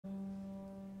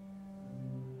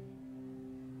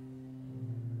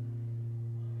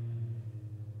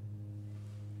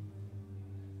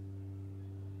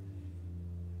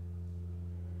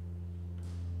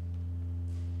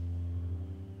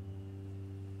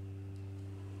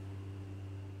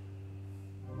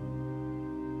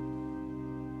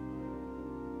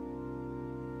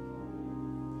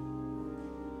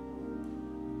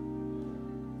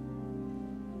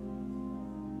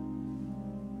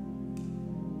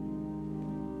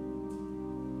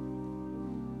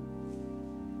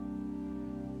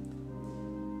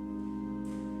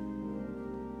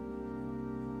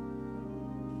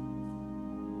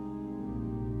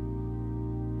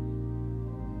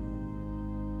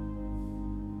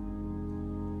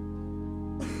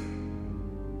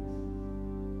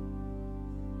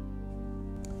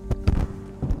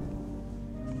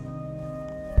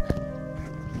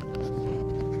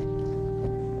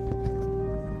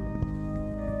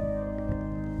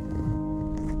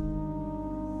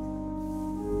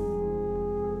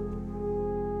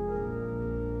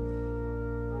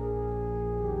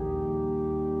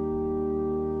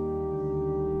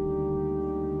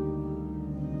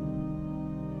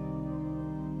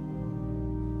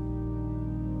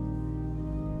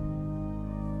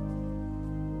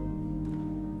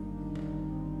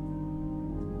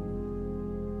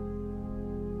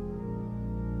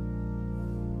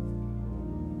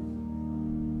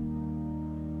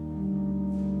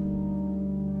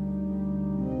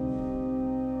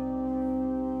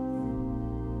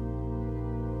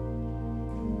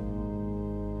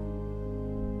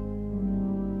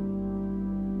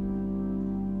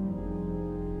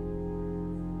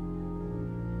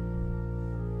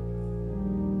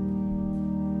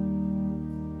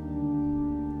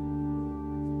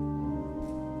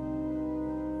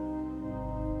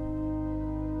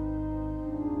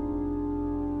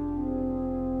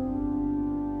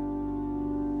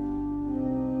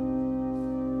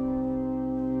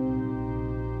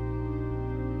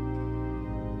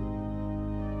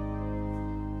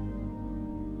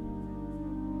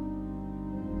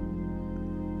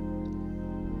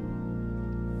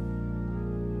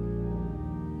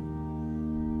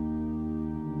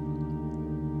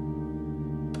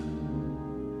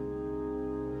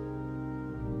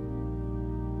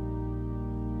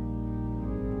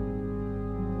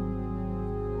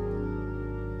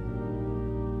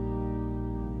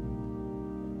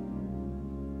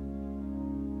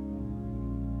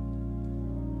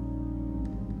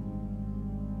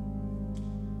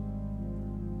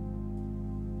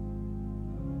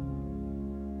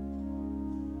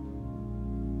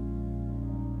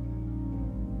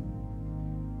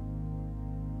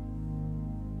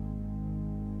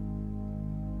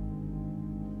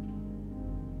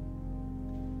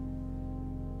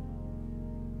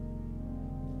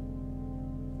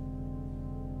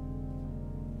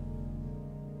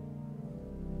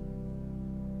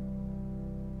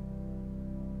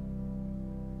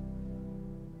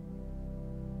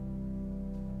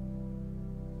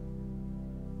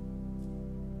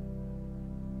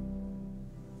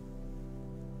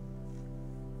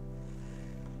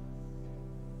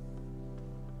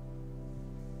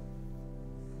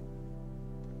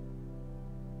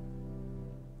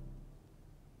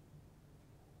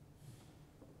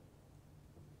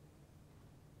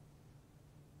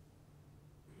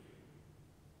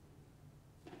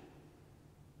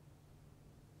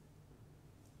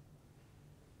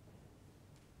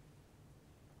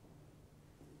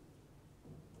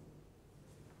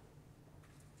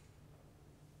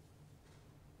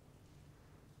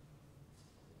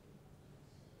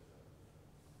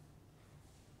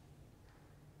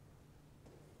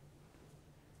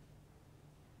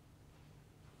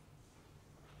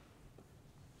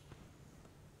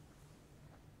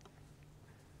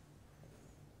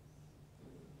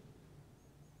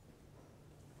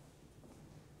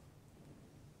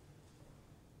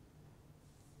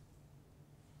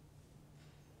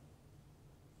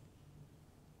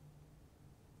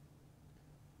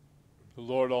The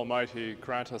Lord Almighty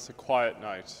grant us a quiet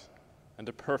night and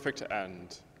a perfect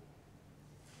end.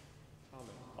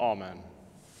 Amen.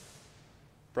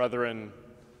 Brethren,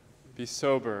 be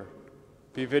sober,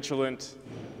 be vigilant,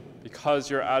 because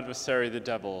your adversary the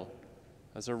devil,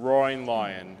 as a roaring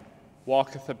lion,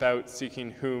 walketh about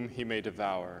seeking whom he may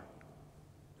devour.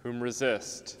 Whom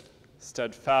resist,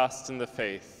 steadfast in the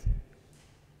faith.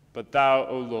 But thou,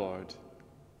 O Lord,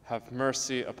 have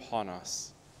mercy upon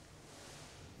us.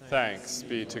 Thanks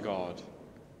be to God.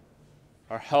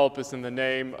 Our help is in the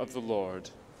name of the Lord.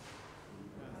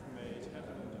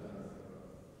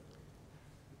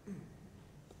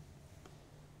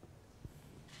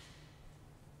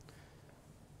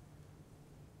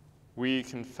 We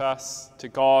confess to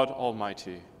God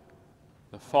Almighty,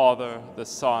 the Father, the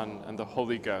Son, and the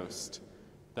Holy Ghost,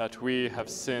 that we have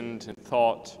sinned in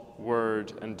thought,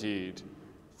 word, and deed,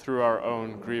 through our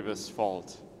own grievous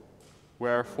fault.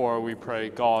 Wherefore we pray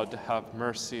God to have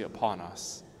mercy upon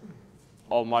us.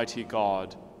 Almighty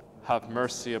God, have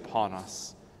mercy upon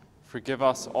us. Forgive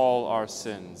us all our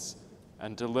sins,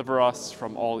 and deliver us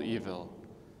from all evil.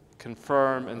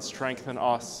 Confirm and strengthen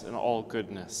us in all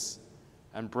goodness,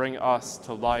 and bring us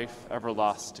to life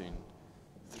everlasting.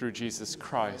 Through Jesus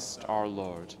Christ our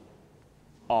Lord.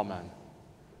 Amen.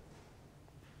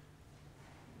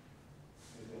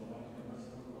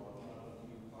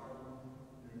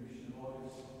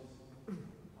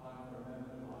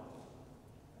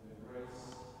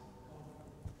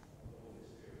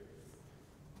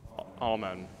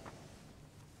 Amen.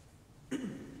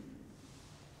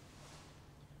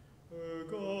 O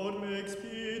God, make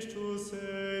speed to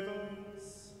save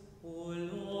us. O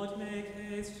Lord, make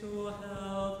haste to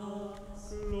help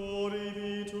us. Glory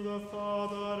be to the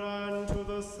Father, and to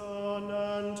the Son,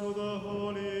 and to the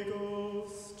Holy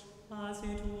Ghost. As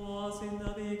it was in the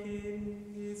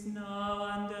beginning, is now,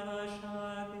 and ever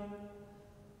shall be,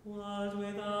 world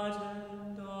without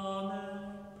end. Amen.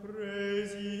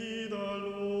 Praise ye the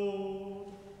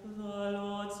Lord. The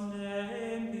Lord's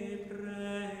name be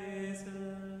praised.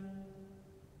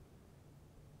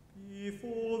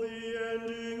 Before the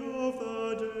ending of the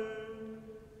day,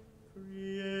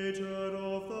 Creator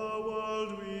of the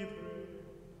world, we pray,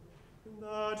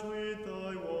 that with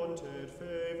thy wonted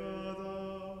favour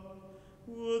thou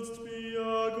wouldst be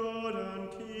our God and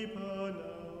keeper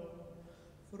now.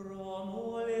 From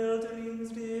all ill dreams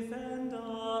defend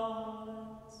our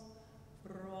hearts,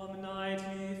 from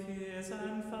nightly fears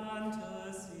and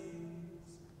fantasies.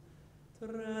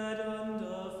 Tread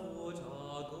underfoot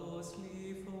our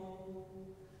ghostly foe,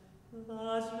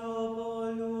 that no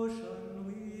pollution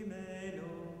we may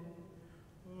know.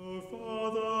 O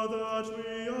Father, that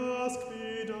we ask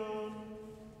be done,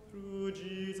 through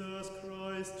Jesus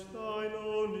Christ, thine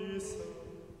only Son,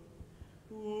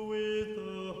 who with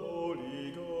the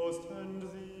Holy Ghost and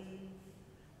thee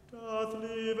doth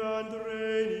live and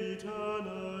reign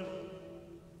eternally.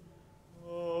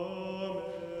 Amen.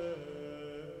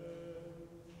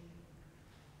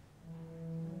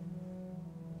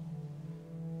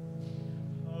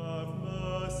 Have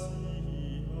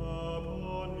mercy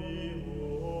upon me,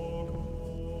 O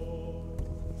God,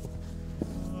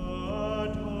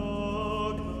 and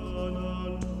hearken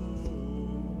unto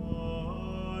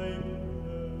my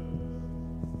prayer.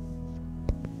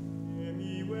 Hear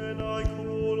me when I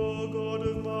call, O God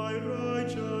of my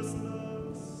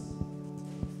righteousness.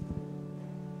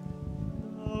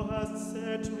 Thou hast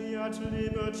set me at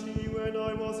liberty when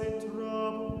I was in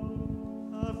trouble.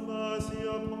 Have mercy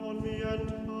upon me and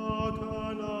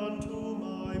hearken unto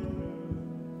my prayer.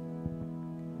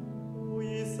 O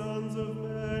ye sons of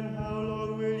men, how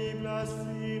long will ye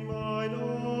blaspheme mine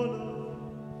honor,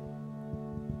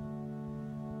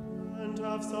 and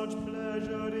have such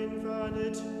pleasure in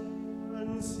vanity,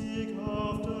 and seek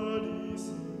after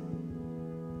deceit?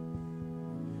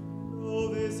 Know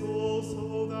this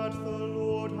also, that the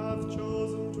Lord hath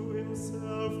chosen to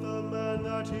himself the man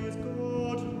that is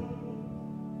godly.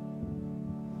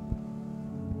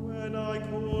 When I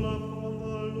call upon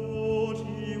the Lord,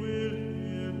 he will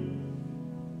hear me.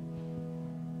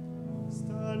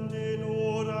 Stand in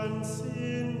awe and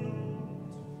sin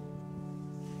not.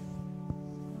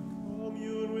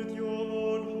 Commune with your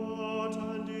own heart,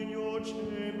 and in your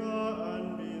chamber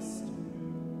and be still.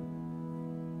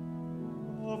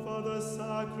 Offer the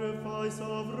sacrifice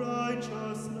of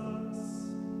righteousness,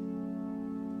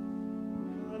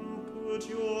 and put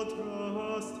your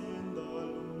trust in the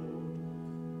Lord.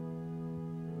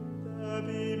 There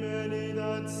be many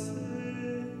that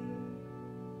say,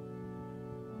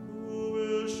 who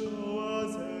will show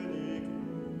us any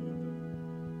good?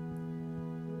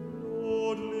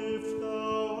 Lord, lift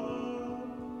thou up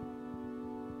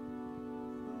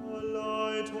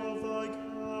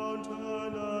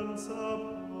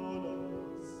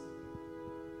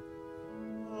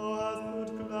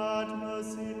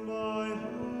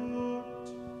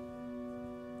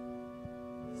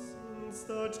since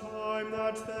the time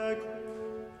that their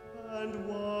cook and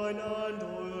wine and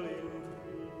oil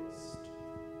increased.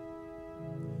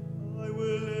 I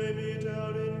will lay me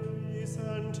down in peace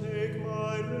and take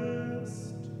my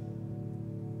rest.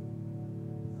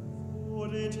 For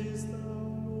it is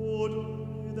thou, Lord,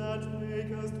 only that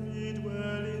makest me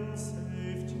dwell in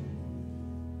safety.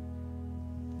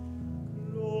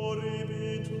 Glory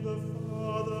be to the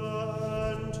Father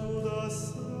and to the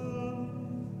Son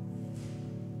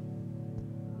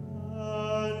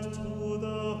and to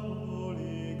the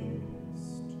Holy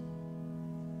Ghost,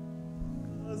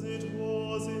 as it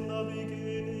was in the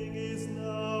beginning, is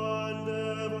now, and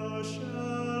ever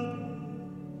shall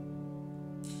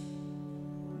be,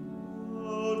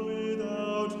 world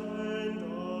without end.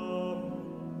 Amen.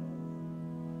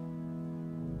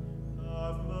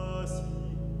 Have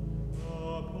mercy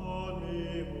upon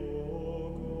me, O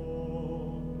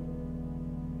God,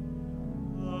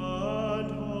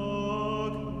 and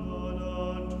hearken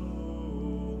unto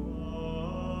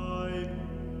my prayer.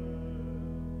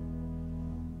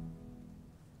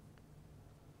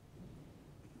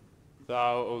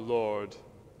 Thou, O Lord,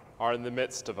 art in the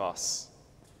midst of us,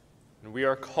 and we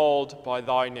are called by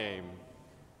thy name.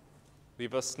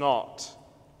 Leave us not,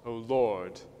 O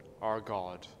Lord, our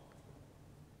God.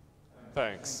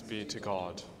 Thanks be to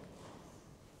God.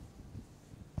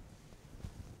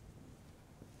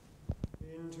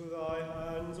 Into thy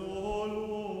hands, O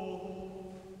Lord,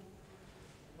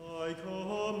 I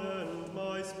commend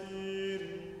my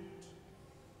spirit.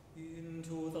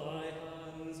 Into thy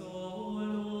hands, O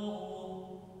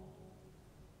Lord,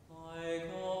 I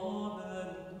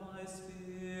commend my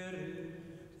spirit.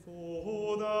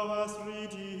 For thou hast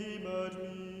redeemed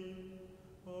me,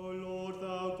 O Lord,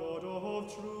 thou God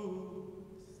of truth.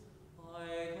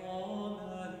 I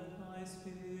commend my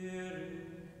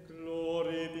spirit.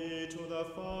 Glory be to the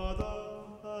Father,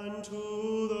 and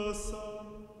to the Son,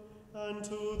 and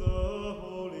to the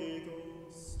Holy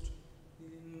Ghost.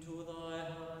 Into thy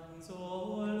hands, O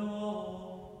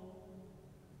Lord,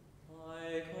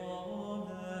 I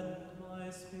commend my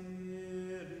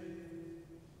spirit.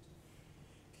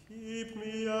 Keep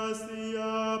me as the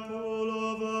apple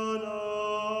of an eye.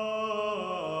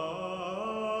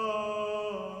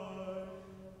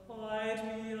 Hide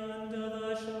me under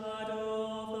the shadow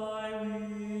of thy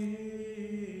wings.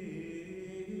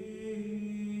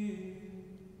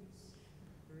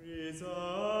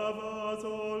 Preserve us, O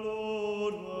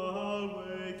Lord, while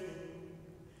waking,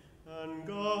 and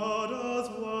guard us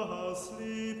while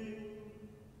sleeping,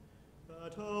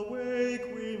 that awake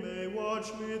we may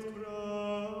watch with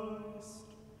Christ,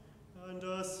 and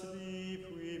asleep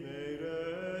we may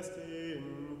rest in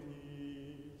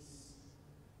peace.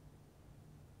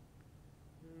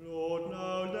 Lord,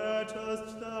 now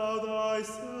lettest thou thy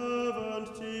servant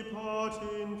depart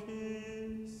in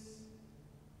peace,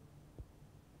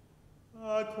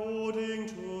 according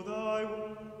to thy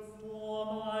word. For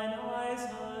mine eyes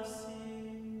have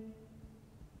seen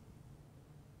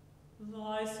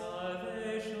thy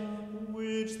salvation,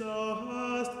 Which thou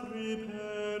hast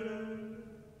prepared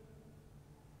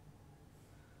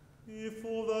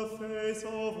before the face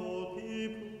of all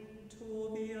people,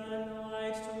 to be a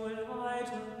light to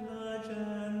enlighten the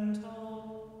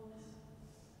Gentiles,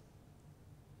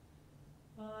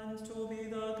 and to be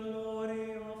the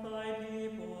glory of thy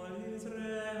people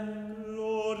Israel.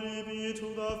 glory be to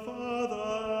the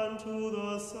Father, and to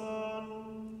the Son,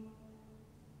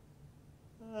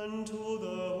 and to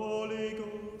the Holy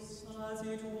Ghost, As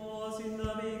it was in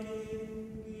the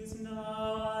beginning, is now,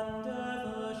 and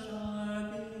ever shall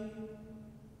be,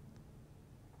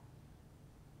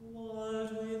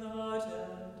 world without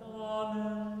end.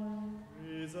 Amen.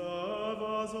 preserve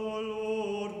us, O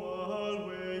Lord, while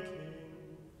waking,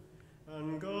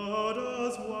 and guard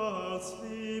us while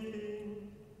sleeping,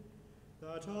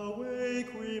 that awake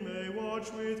we may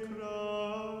watch with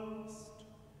Christ,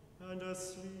 and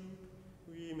asleep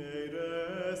we may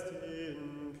rest in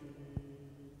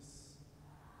peace.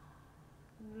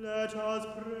 Let us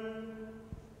pray.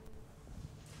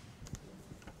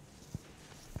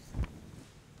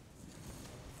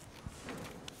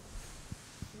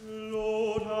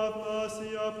 Lord, have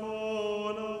mercy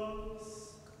upon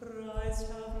us. Christ,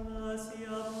 have mercy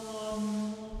upon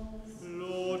us.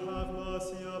 Lord, have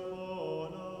mercy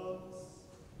upon us.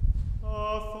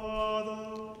 Our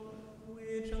Father,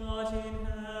 Which art in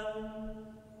heaven,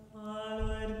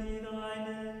 hallowed be thy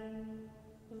name.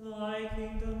 Thy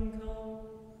kingdom come,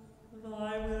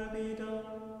 thy will be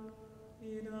done,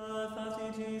 in earth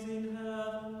as it is in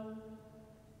heaven.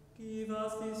 Give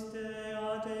us this day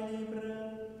our daily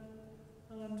bread,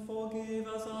 and forgive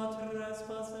us our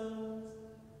trespasses,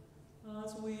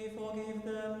 as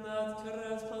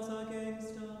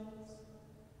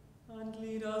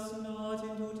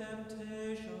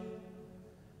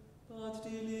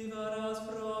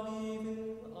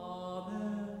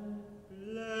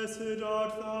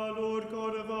thou, Lord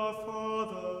God of our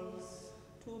fathers,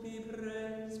 to be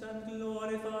praised and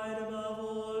glorified above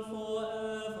all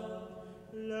forever.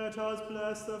 let us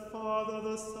bless the Father,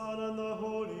 the Son, and the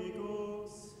Holy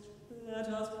Ghost. Let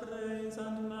us praise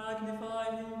and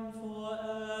magnify him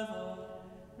forever.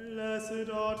 Blessed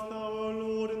art thou, O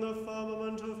Lord, in the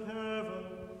firmament of heaven,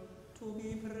 To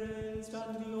be praised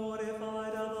and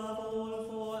glorified above all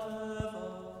forever.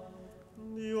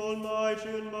 the Almighty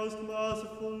and most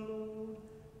merciful Lord,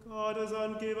 guard us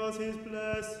and give us his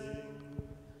blessing.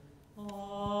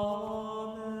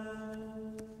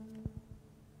 Amen.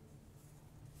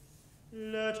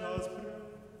 Let us pray.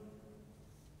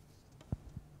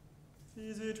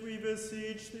 Visit, we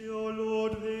beseech thee, O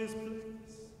Lord, this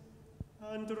place,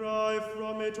 and drive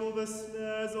from it all the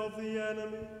snares of the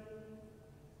enemy.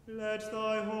 Let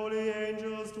thy holy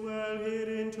angels dwell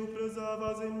herein to preserve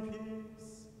us in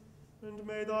peace, and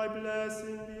may thy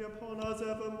blessing be upon us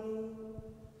evermore,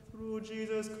 through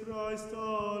Jesus Christ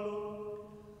our Lord.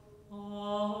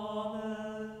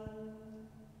 Amen.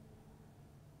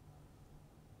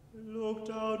 Look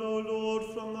down, O Lord,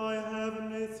 from thy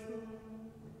heavenly throne.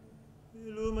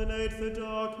 Illuminate the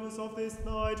darkness of this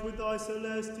night with thy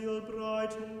celestial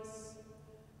brightness,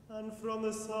 and from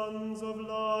the sons of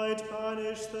light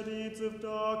banish the deeds of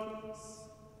darkness,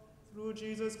 through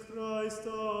Jesus Christ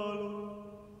our Lord.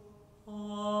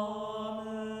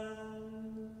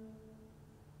 Amen.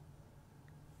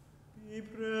 Be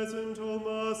present, O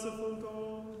merciful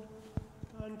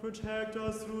God, and protect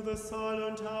us through the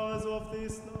silent hours of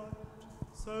this night,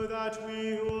 so that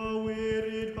we who are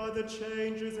wearied by the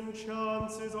changes and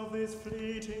chances of this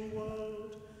fleeting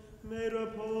world may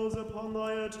repose upon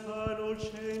thy eternal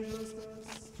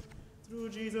changelessness, through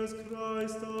Jesus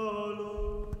Christ our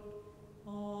Lord.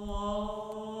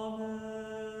 Amen.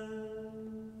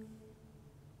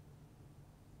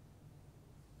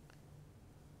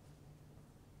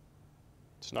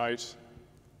 Tonight,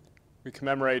 we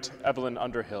commemorate Evelyn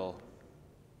Underhill,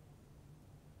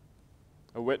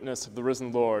 a witness of the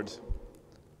risen Lord,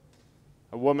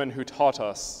 a woman who taught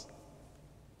us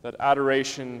that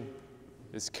adoration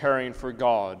is caring for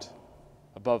God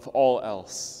above all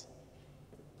else,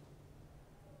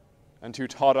 and who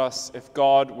taught us if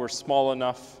God were small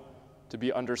enough to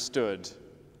be understood,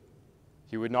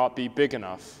 he would not be big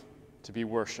enough to be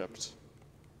worshipped.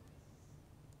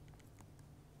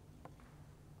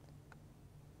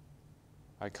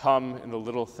 I come in the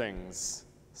little things,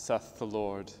 saith the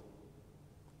Lord,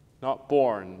 not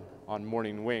borne on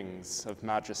morning wings of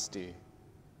majesty,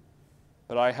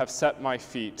 but I have set my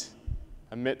feet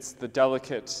amidst the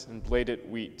delicate and bladed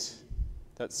wheat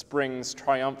that springs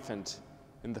triumphant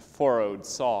in the furrowed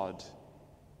sod.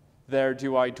 There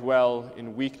do I dwell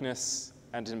in weakness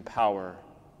and in power,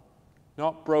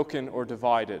 not broken or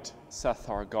divided, saith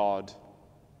our God.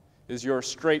 Is your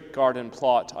straight garden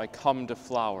plot I come to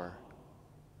flower.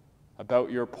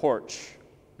 About your porch,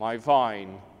 my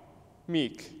vine,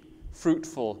 meek,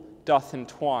 fruitful, doth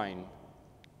entwine,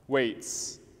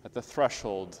 waits at the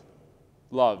threshold,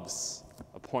 love's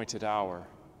appointed hour.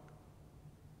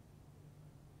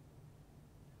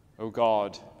 O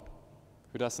God,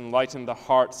 who dost enlighten the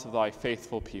hearts of thy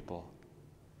faithful people,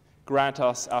 grant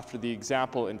us, after the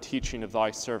example and teaching of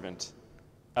thy servant,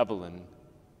 Evelyn,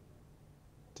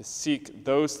 to seek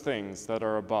those things that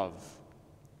are above,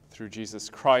 through Jesus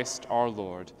Christ our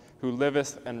Lord, who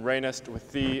liveth and reigneth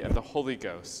with thee and the Holy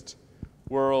Ghost,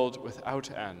 world without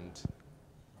end.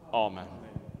 Amen.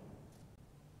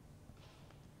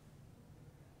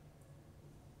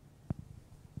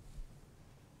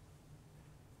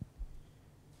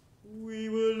 We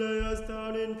will lay us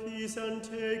down in peace and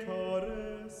take our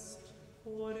rest.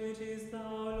 For it is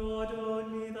thou, Lord,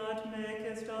 only that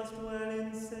makest us dwell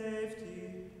in safety.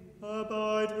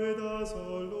 Abide with us,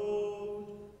 O Lord.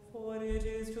 For it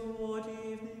is toward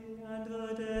evening, and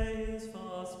the day is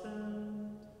far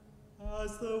spent.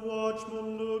 As the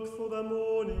watchmen look for the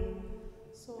morning,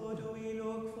 So do we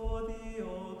look for thee,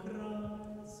 O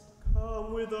Christ,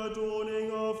 come with the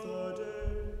dawning of the day.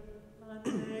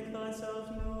 and make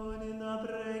thyself known in the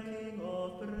breaking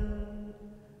of bread,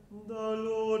 The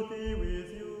Lord be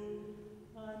with you.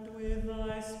 and with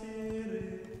thy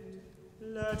spirit.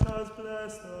 Let us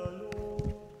bless the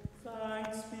Lord.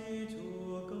 Thanks be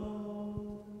to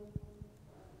God.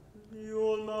 The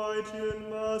Almighty and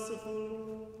merciful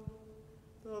Lord,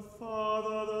 the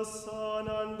Father, the Son,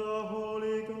 and the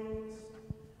Holy Ghost,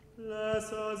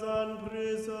 bless us and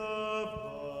preserve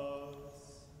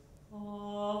us.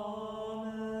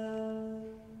 Amen.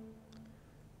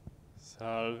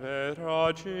 Salve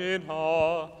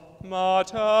Regina,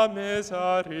 Mater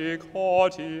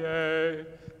Misericordiae,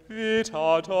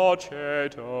 vita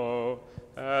docedo,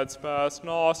 et spes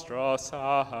nostra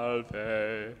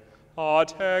salve. A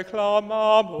te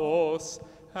clamamus,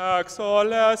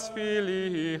 exoles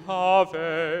filii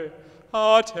have,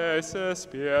 a te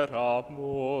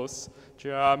suspiramus,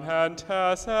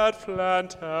 gementes et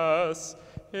flentes,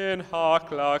 in hac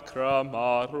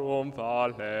lacrimarum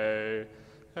vale.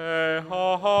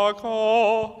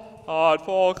 Ehago,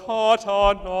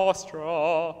 advocata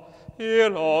nostra,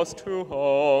 illos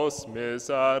tuos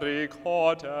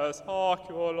misericordes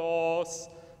oculos,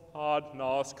 ad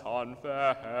nos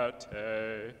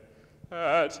converte.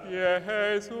 Et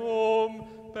Iesum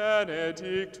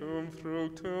benedictum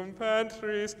fructum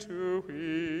ventris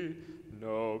tui,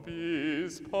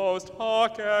 nobis post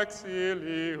hoc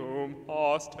exilium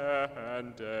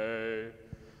ostende.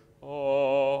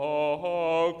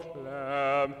 O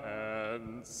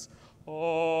clemens,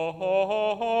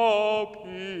 O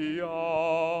pia,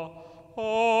 O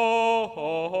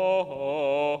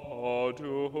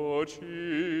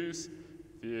ducis,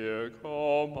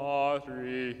 Virgo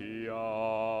Maria.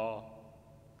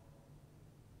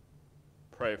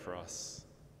 Pray for us,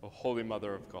 O Holy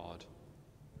Mother of God.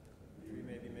 That we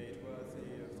may be made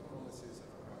worthy of the promises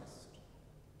of Christ.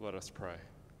 Let us pray.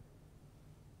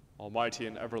 Almighty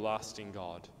and everlasting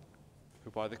God, who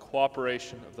by the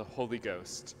cooperation of the Holy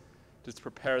Ghost didst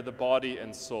prepare the body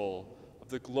and soul of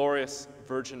the glorious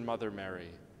Virgin Mother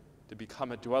Mary to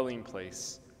become a dwelling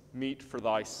place meet for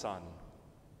thy Son,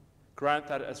 grant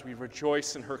that as we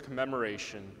rejoice in her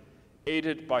commemoration,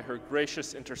 aided by her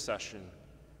gracious intercession,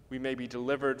 we may be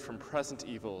delivered from present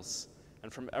evils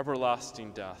and from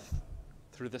everlasting death,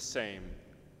 through the same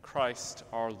Christ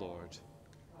our Lord.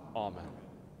 Amen.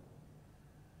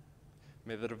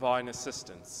 May the divine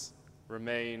assistance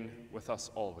remain with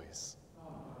us always.